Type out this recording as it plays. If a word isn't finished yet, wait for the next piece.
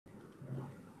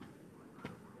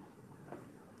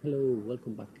Hello,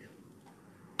 welcome back.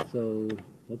 So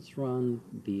let's run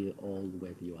the old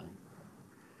web UI.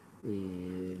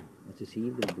 As you see,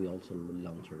 we also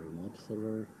launch a remote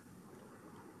server,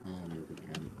 and we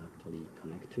can actually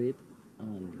connect to it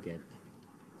and get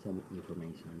some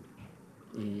information.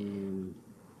 And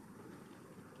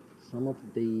some of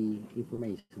the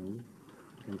information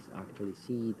you can actually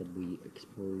see that we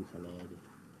expose a lot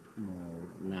more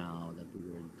now than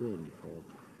we were doing before.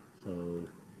 So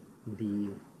the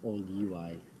old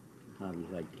UI has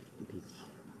like this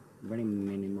very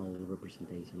minimal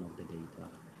representation of the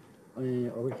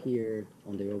data. Over here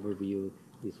on the overview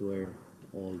is where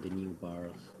all the new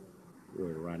bars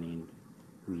were running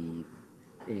with.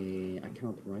 I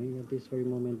cannot run it at this very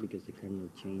moment because the kernel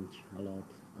changed a lot.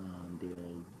 The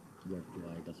old web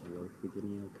UI doesn't work with the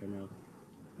new kernel,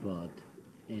 but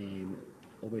um,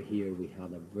 over here we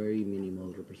have a very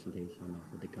minimal representation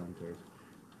of the counters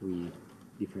with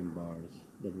different bars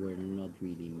that were not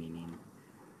really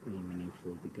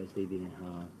meaningful because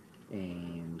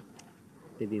um,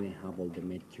 they didn't have all the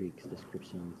metrics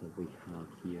descriptions that we have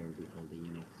here with all the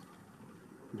units.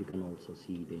 You can also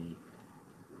see the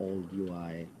old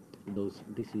UI.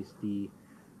 This is the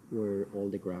where all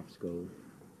the graphs go.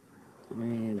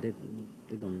 And they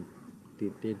don't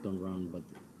they don't run, but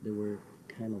they were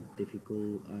kind of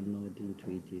difficult and not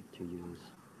intuitive to use.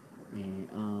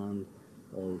 And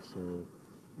also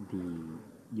the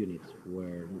units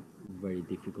were very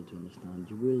difficult to understand.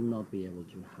 You will not be able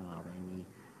to have any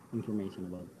information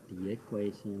about the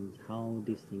equations, how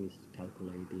this thing is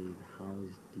calculated, how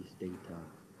is this data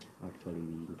actually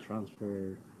being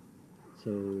transferred.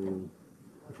 So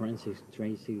forensics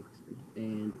tracing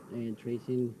and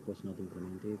tracing was not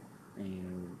implemented,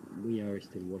 and we are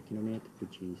still working on it,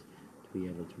 which is to be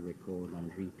able to record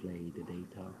and replay the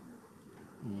data.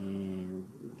 And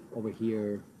over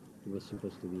here, it was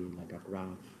supposed to be like a graph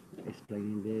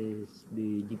explaining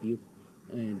the GPU,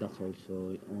 and that's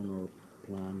also on our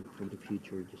plan for the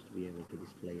future, just to be able to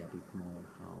display a bit more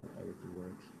how everything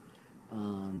works.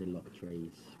 And the log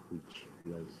trace, which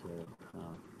we also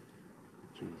have,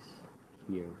 which is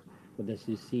here. But as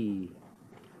you see,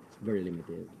 it's very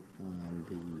limited, and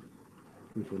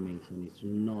the information is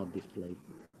not displayed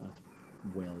as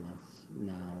well as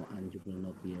now, and you will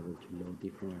not be able to load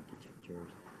different architectures.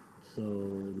 So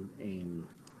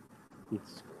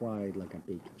it's quite like a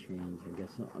big change, I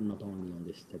guess, not only on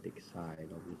the aesthetic side,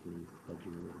 obviously, but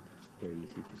it's very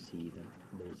easy to see that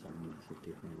there's a massive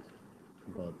difference,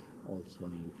 but also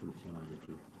in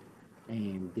functionality.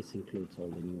 And this includes all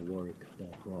the new work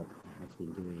that Rob has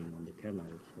been doing on the kernel.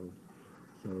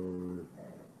 So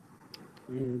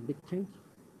big change.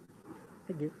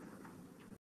 Thank you.